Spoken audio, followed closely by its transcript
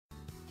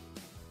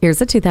Here's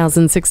a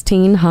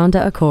 2016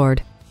 Honda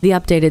Accord. The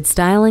updated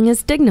styling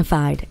is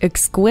dignified,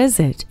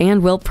 exquisite,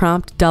 and will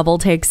prompt double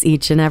takes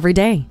each and every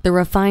day. The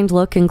refined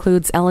look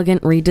includes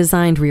elegant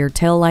redesigned rear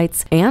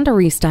taillights and a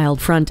restyled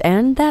front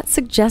end that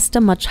suggests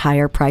a much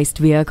higher-priced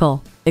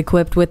vehicle.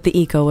 Equipped with the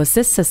Eco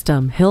Assist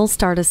system, Hill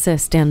Start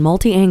Assist, and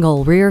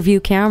multi-angle rear-view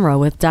camera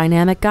with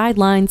dynamic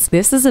guidelines,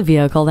 this is a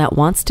vehicle that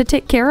wants to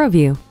take care of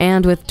you.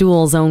 And with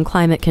dual-zone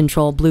climate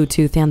control,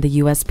 Bluetooth, and the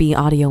USB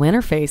audio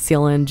interface,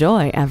 you'll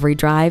enjoy every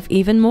drive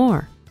even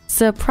more.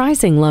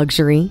 Surprising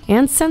luxury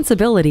and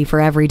sensibility for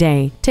every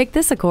day. Take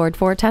this Accord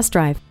for a test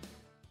drive.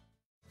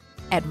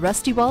 At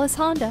Rusty Wallis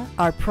Honda,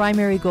 our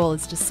primary goal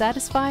is to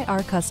satisfy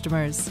our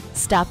customers.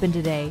 Stop in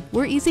today.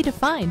 We're easy to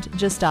find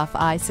just off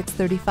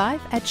I-635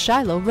 at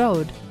Shiloh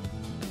Road.